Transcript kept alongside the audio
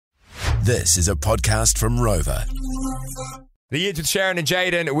This is a podcast from Rover. The Years with Sharon and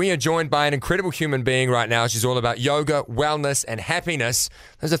Jaden. We are joined by an incredible human being right now. She's all about yoga, wellness, and happiness.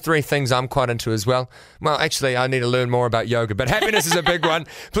 Those are three things I'm quite into as well. Well, actually, I need to learn more about yoga, but happiness is a big one.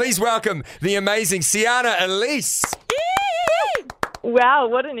 Please welcome the amazing Sienna Elise. Wow,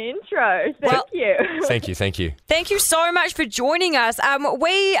 what an intro. Thank you. Thank you. Thank you so much for joining us.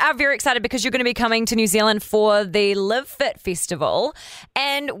 We are very excited because you're going to be coming to New Zealand for the Live Fit Festival.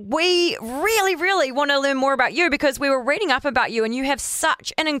 And we really want to learn more about you because we were reading up about you and you have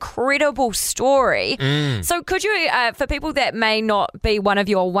such an incredible story. So could you, for people that may not be one of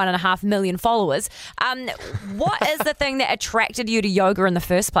your 1.5 million followers, what is the thing that attracted you to yoga in the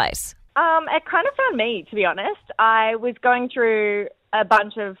first place? It kind of found me, to be honest. I was going through a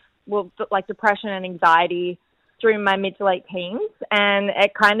bunch of, depression and anxiety through my mid to late teens, and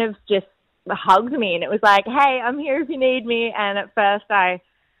it kind of just hugged me, and it was like, hey, I'm here if you need me. And at first I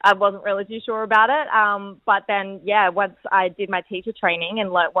wasn't really too sure about it, but then, once I did my teacher training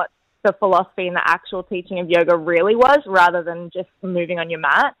and learnt what the philosophy and the actual teaching of yoga really was, rather than just moving on your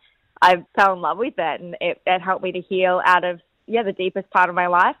mat, I fell in love with it, and it helped me to heal out of the deepest part of my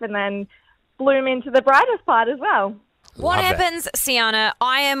life and then bloom into the brightest part as well. What happens, Sienna,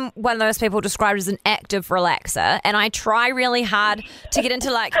 I am one of those people described as an active relaxer, and I try really hard to get into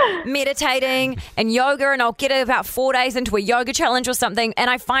meditating and yoga, and I'll get about 4 days into a yoga challenge or something, and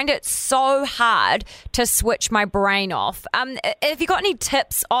I find it so hard to switch my brain off. Have you got any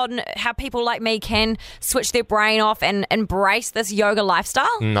tips on how people like me can switch their brain off and embrace this yoga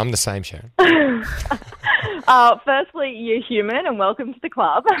lifestyle? I'm the same, Sharon. Firstly, you're human and welcome to the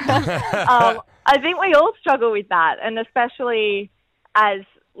club. I think we all struggle with that, and especially as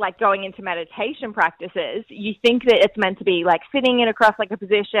going into meditation practices, you think that it's meant to be sitting in a cross-legged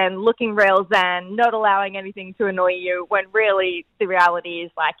position, looking real zen, not allowing anything to annoy you, when really the reality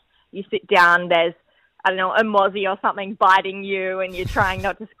is you sit down, there's a mozzie or something biting you and you're trying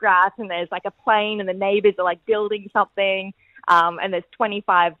not to scratch, and there's a plane and the neighbors are building something. And there's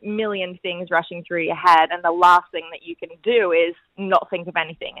 25 million things rushing through your head, and the last thing that you can do is not think of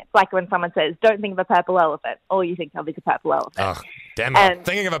anything. It's like when someone says, don't think of a purple elephant. All you think of is a purple elephant. Oh, damn it. I'm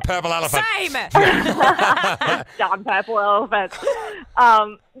thinking of a purple elephant. Same! Darn purple elephant.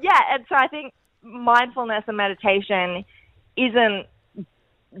 And so I think mindfulness and meditation isn't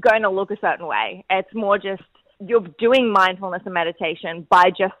going to look a certain way. It's more just you're doing mindfulness and meditation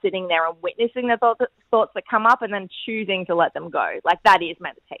by just sitting there and witnessing the thoughts that come up and then choosing to let them go. That is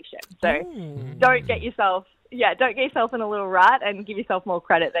meditation. So don't get yourself in a little rut and give yourself more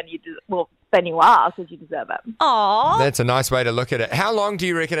credit than you are, because you deserve it. Aww. That's a nice way to look at it. How long do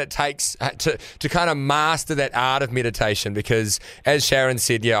you reckon it takes to kind of master that art of meditation? Because as Sharon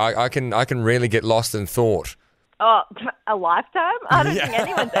said, I can really get lost in thought. Oh, a lifetime? I don't think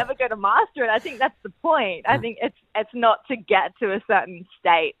anyone's ever going to master it. I think that's the point. I think it's not to get to a certain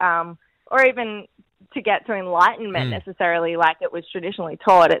state, or even to get to enlightenment necessarily like it was traditionally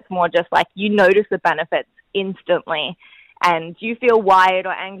taught. It's more just you notice the benefits instantly, and you feel wired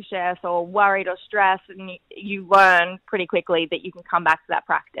or anxious or worried or stressed, and you learn pretty quickly that you can come back to that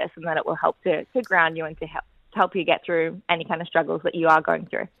practice, and then it will help to ground you and to help you get through any kind of struggles that you are going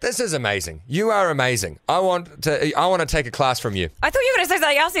through. This is amazing. You are amazing. I want to take a class from you. I thought you were going to say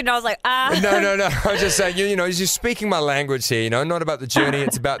something else, and I was like, No. I was just saying, you're speaking my language here, not about the journey.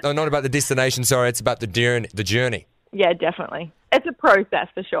 It's about, not about the destination, sorry. It's about the journey. Yeah, definitely. It's a process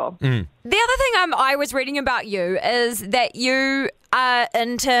for sure. The other thing I was reading about you is that you are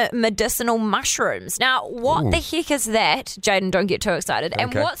into medicinal mushrooms. Now, what the heck is that? Jaden, don't get too excited.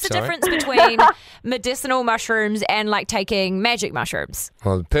 And what's the difference between medicinal mushrooms and taking magic mushrooms?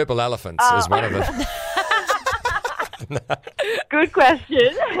 Well, purple elephants is one of them. Good question.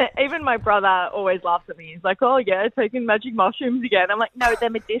 Even my brother always laughs at me. He's like, oh, yeah, taking magic mushrooms again. I'm like, no, they're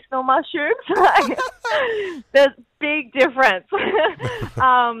medicinal mushrooms. There's big difference.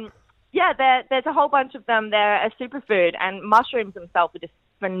 There's a whole bunch of them. They're a superfood, and mushrooms themselves are just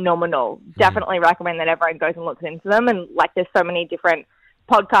phenomenal. Definitely recommend that everyone goes and looks into them. And there's so many different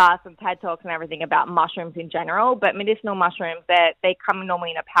podcasts and TED Talks and everything about mushrooms in general. But medicinal mushrooms, they come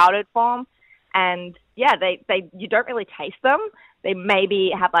normally in a powdered form. And you don't really taste them. They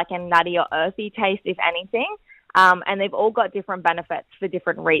maybe have a nutty or earthy taste, if anything. And they've all got different benefits for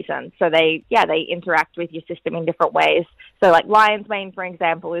different reasons. So they interact with your system in different ways. So lion's mane, for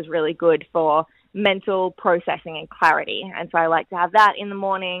example, is really good for mental processing and clarity. And so I like to have that in the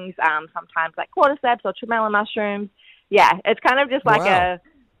mornings, sometimes cordyceps or tremella mushrooms. Yeah, it's kind of just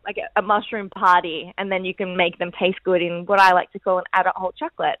like a mushroom party, and then you can make them taste good in what I like to call an adult hot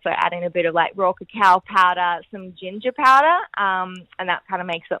chocolate. So adding a bit of like raw cacao powder, some ginger powder, and that kind of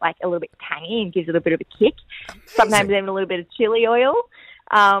makes it like a little bit tangy and gives it a bit of a kick. Sometimes even a little bit of chili oil,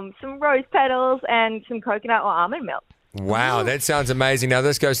 some rose petals, and some coconut or almond milk. Wow, that sounds amazing. Now,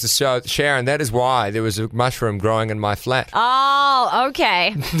 this goes to show, Sharon, that is why there was a mushroom growing in my flat. Oh,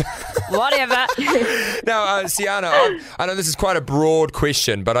 okay. Whatever. Now, Sienna, I know this is quite a broad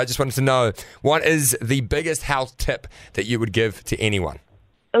question, but I just wanted to know, what is the biggest health tip that you would give to anyone?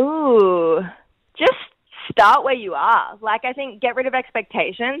 Ooh, just start where you are. Like, I think get rid of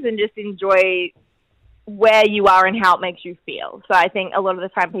expectations and just enjoy where you are and how it makes you feel. So I think a lot of the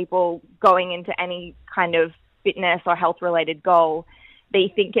time people going into any kind of fitness or health related goal,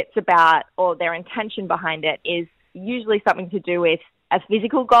 they think it's about, or their intention behind it is usually something to do with a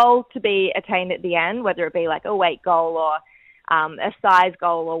physical goal to be attained at the end, whether it be like a weight goal or a size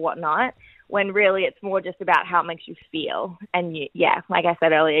goal or whatnot, when really it's more just about how it makes you feel. And like I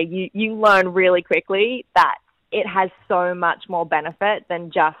said earlier, you learn really quickly that it has so much more benefit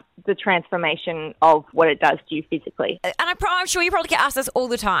than just the transformation of what it does to you physically. And I'm sure you probably get asked this all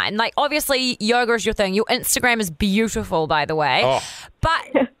the time. Like, obviously, yoga is your thing. Your Instagram is beautiful, by the way. Oh.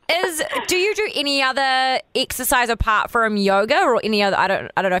 But do you do any other exercise apart from yoga or any other? I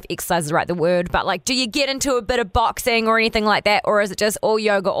don't know if exercise is the word, but like, do you get into a bit of boxing or anything like that, or is it just all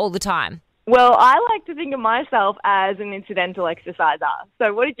yoga all the time? Well, I like to think of myself as an incidental exerciser.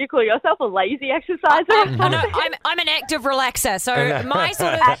 So what did you call yourself, a lazy exerciser? I'm an active relaxer. So my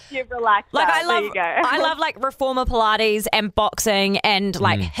sort of active relaxer. Like there you go. I love like reformer Pilates and boxing and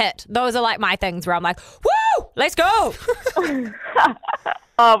like HIIT. Those are like my things where I'm like, woo, let's go.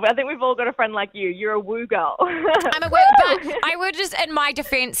 Oh, I think we've all got a friend like you. You're a woo girl. I'm a woo, but I would just, in my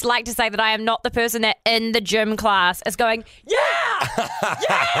defense, like to say that I am not the person that in the gym class is going, yeah,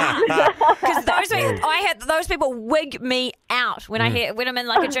 because those people wig me out when I'm in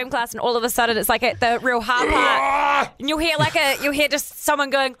like a gym class, and all of a sudden it's like at the real hard part, and you'll hear just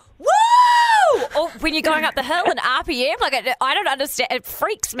someone going, woo! Or when you're going up the hill in RPM, like I don't understand. It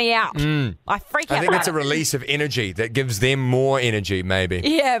freaks me out. I freak out. I think it's a release of energy that gives them more energy, maybe.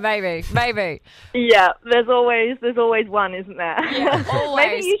 Yeah, maybe. Yeah, there's always one, isn't there? Yeah, always.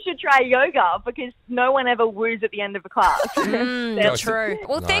 Maybe you should try yoga because no one ever woos at the end of a class. That's true.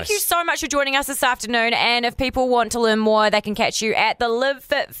 Well, Thank you so much for joining us this afternoon. And if people want to learn more, they can catch you at the Live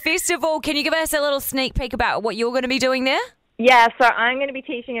Fit Festival. Can you give us a little sneak peek about what you're going to be doing there? Yeah, so I'm going to be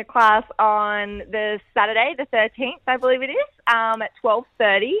teaching a class on the Saturday, the 13th, I believe it is, at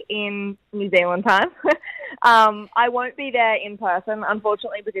 12:30 in New Zealand time. I won't be there in person,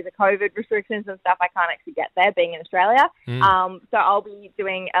 unfortunately, because of COVID restrictions and stuff. I can't actually get there, being in Australia. So I'll be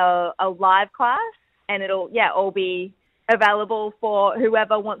doing a live class, and it'll all be available for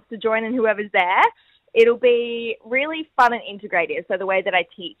whoever wants to join and whoever's there. It'll be really fun and integrative. So the way that I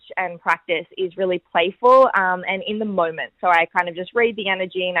teach and practice is really playful and in the moment. So I kind of just read the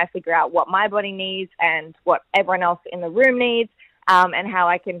energy and I figure out what my body needs and what everyone else in the room needs, and how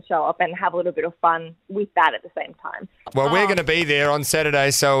I can show up and have a little bit of fun with that at the same time. Well, we're going to be there on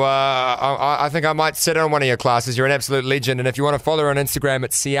Saturday, so I think I might sit on one of your classes. You're an absolute legend. And if you want to follow her on Instagram,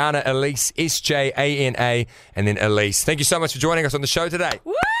 it's Sienna Elise, SJANA, and then Elise. Thank you so much for joining us on the show today.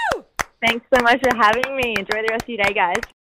 Woo! Thanks so much for having me. Enjoy the rest of your day, guys.